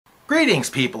Greetings,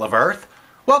 people of Earth.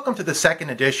 Welcome to the second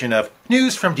edition of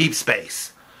News from Deep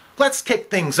Space. Let's kick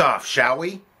things off, shall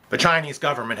we? The Chinese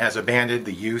government has abandoned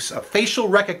the use of facial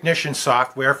recognition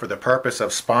software for the purpose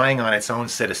of spying on its own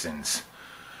citizens.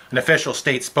 An official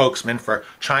state spokesman for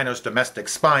China's domestic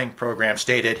spying program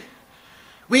stated,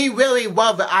 "We really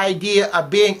love the idea of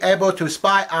being able to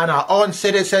spy on our own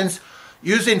citizens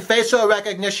using facial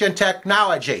recognition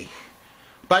technology.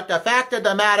 But the fact of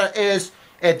the matter is,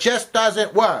 it just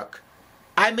doesn't work.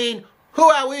 I mean, who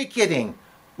are we kidding?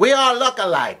 We all look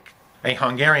alike." A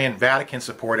Hungarian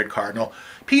Vatican-supported Cardinal,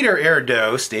 Peter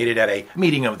Erdo, stated at a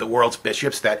meeting of the world's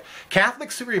bishops that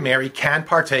Catholics who remarry can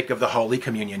partake of the Holy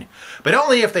Communion, but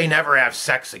only if they never have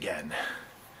sex again.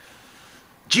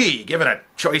 Gee, given a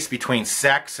choice between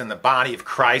sex and the body of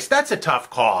Christ, that's a tough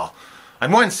call.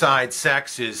 On one side,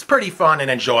 sex is pretty fun and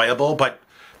enjoyable, but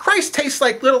Christ tastes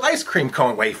like little ice cream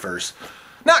cone wafers.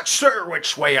 Not sure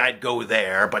which way I'd go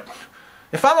there, but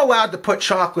if I'm allowed to put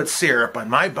chocolate syrup on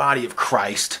my body of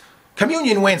Christ,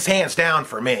 communion wins hands down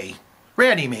for me.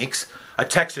 Randy Meeks, a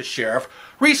Texas sheriff,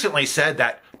 recently said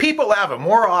that people have a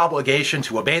moral obligation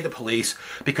to obey the police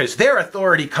because their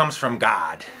authority comes from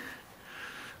God.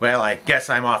 Well, I guess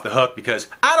I'm off the hook because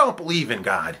I don't believe in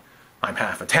God. I'm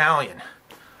half Italian.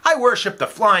 I worship the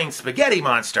flying spaghetti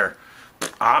monster,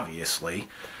 obviously.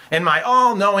 And my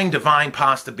all-knowing divine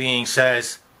pasta being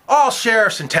says, all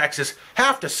sheriffs in Texas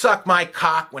have to suck my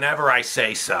cock whenever I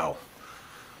say so.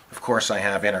 Of course, I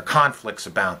have inner conflicts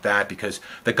about that because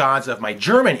the gods of my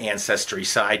German ancestry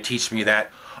side teach me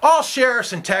that all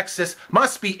sheriffs in Texas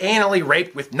must be anally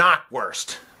raped with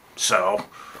knockwurst. So,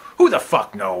 who the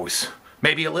fuck knows?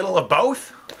 Maybe a little of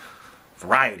both?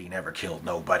 Variety never killed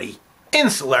nobody. In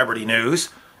celebrity news,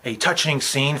 a touching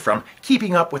scene from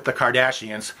Keeping Up with the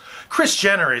Kardashians. Kris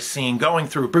Jenner is seen going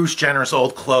through Bruce Jenner's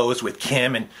old clothes with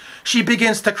Kim, and she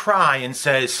begins to cry and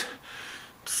says,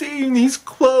 "Seeing these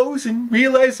clothes and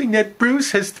realizing that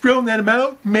Bruce has thrown them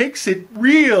out makes it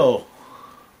real."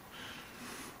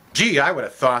 Gee, I would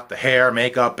have thought the hair,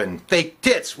 makeup, and fake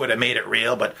tits would have made it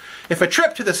real, but if a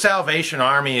trip to the Salvation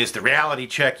Army is the reality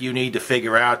check you need to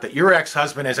figure out that your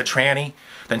ex-husband is a tranny,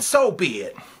 then so be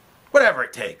it. Whatever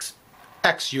it takes.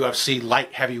 Ex-UFC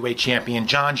light heavyweight champion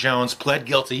Jon Jones pled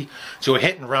guilty to a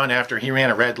hit and run after he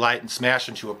ran a red light and smashed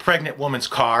into a pregnant woman's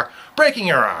car, breaking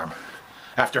her arm.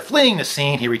 After fleeing the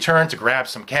scene, he returned to grab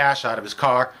some cash out of his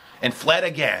car and fled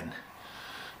again.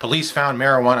 Police found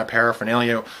marijuana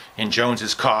paraphernalia in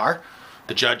Jones's car.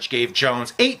 The judge gave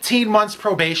Jones 18 months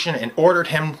probation and ordered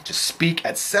him to speak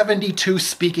at 72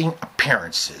 speaking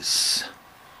appearances.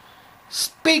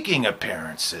 Speaking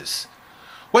appearances?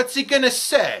 What's he gonna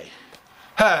say?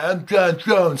 "Hi, I'm Jon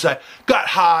Jones. I got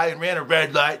high and ran a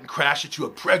red light and crashed into a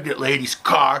pregnant lady's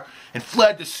car and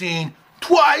fled the scene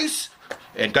twice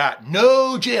and got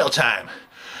no jail time.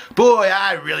 Boy,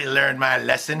 I really learned my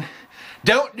lesson.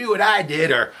 Don't do what I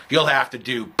did or you'll have to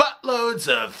do buttloads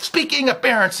of speaking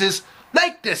appearances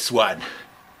like this one.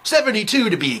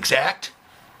 72 to be exact.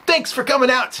 Thanks for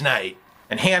coming out tonight."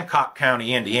 In Hancock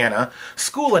County, Indiana,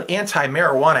 school and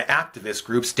anti-marijuana activist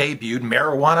groups debuted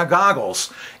marijuana goggles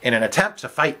in an attempt to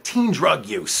fight teen drug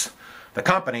use. The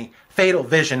company, Fatal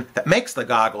Vision, that makes the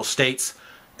goggles states,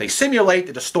 "They simulate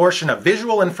the distortion of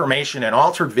visual information and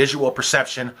altered visual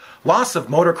perception, loss of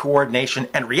motor coordination,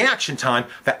 and reaction time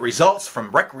that results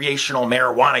from recreational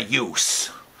marijuana use."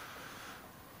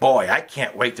 Boy, I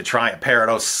can't wait to try a pair of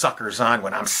those suckers on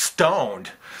when I'm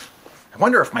stoned. I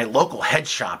wonder if my local head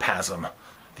shop has them.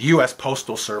 The U.S.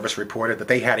 Postal Service reported that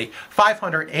they had a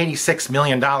 $586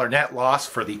 million net loss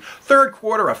for the third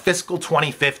quarter of fiscal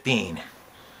 2015.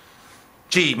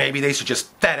 Gee, maybe they should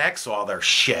just FedEx all their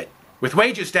shit. With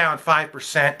wages down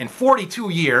 5% in 42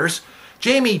 years,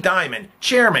 Jamie Dimon,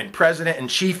 Chairman, President, and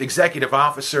Chief Executive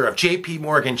Officer of J.P.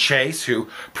 Morgan Chase, who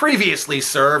previously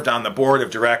served on the board of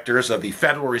directors of the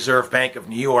Federal Reserve Bank of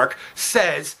New York,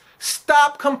 says,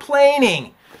 "Stop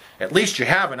complaining. At least you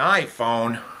have an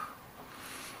iPhone."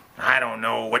 I don't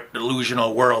know what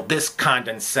delusional world this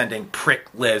condescending prick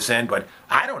lives in, but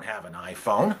I don't have an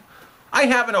iPhone. I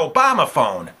have an Obama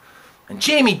phone. And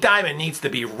Jamie Dimon needs to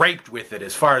be raped with it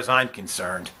as far as I'm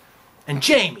concerned. And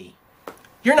Jamie,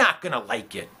 you're not gonna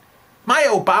like it. My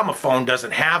Obama phone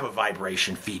doesn't have a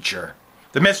vibration feature.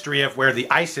 The mystery of where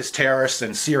the ISIS terrorists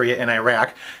in Syria and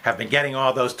Iraq have been getting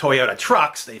all those Toyota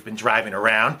trucks they've been driving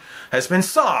around has been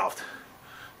solved.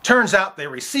 Turns out they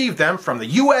received them from the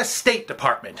U.S. State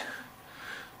Department,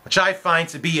 which I find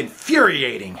to be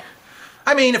infuriating.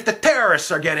 I mean, if the terrorists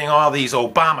are getting all these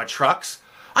Obama trucks,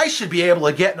 I should be able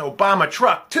to get an Obama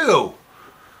truck too,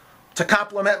 to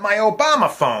complement my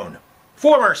Obama phone.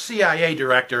 Former CIA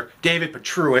Director David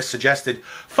Petraeus suggested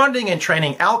funding and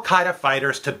training al-Qaeda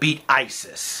fighters to beat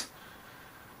ISIS.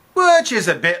 Which is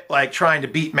a bit like trying to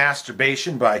beat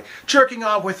masturbation by jerking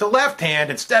off with the left hand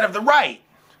instead of the right.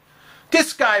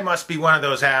 This guy must be one of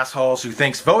those assholes who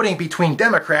thinks voting between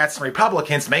Democrats and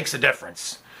Republicans makes a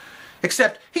difference.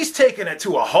 Except he's taken it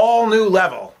to a whole new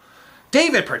level.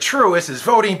 David Petraeus is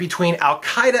voting between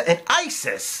al-Qaeda and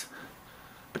ISIS.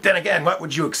 But then again, what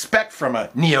would you expect from a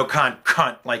neocon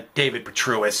cunt like David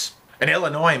Petraeus? An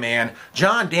Illinois man,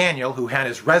 John Daniel, who had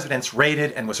his residence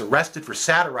raided and was arrested for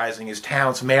satirizing his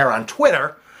town's mayor on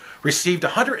Twitter, received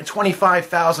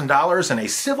 $125,000 in a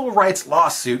civil rights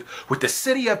lawsuit with the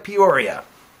city of Peoria.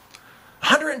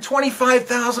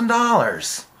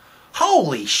 $125,000.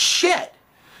 Holy shit!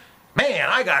 Man,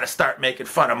 I gotta start making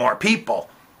fun of more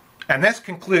people. And this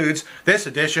concludes this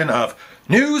edition of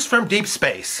News from Deep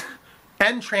Space.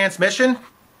 End transmission.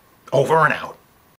 Over and out.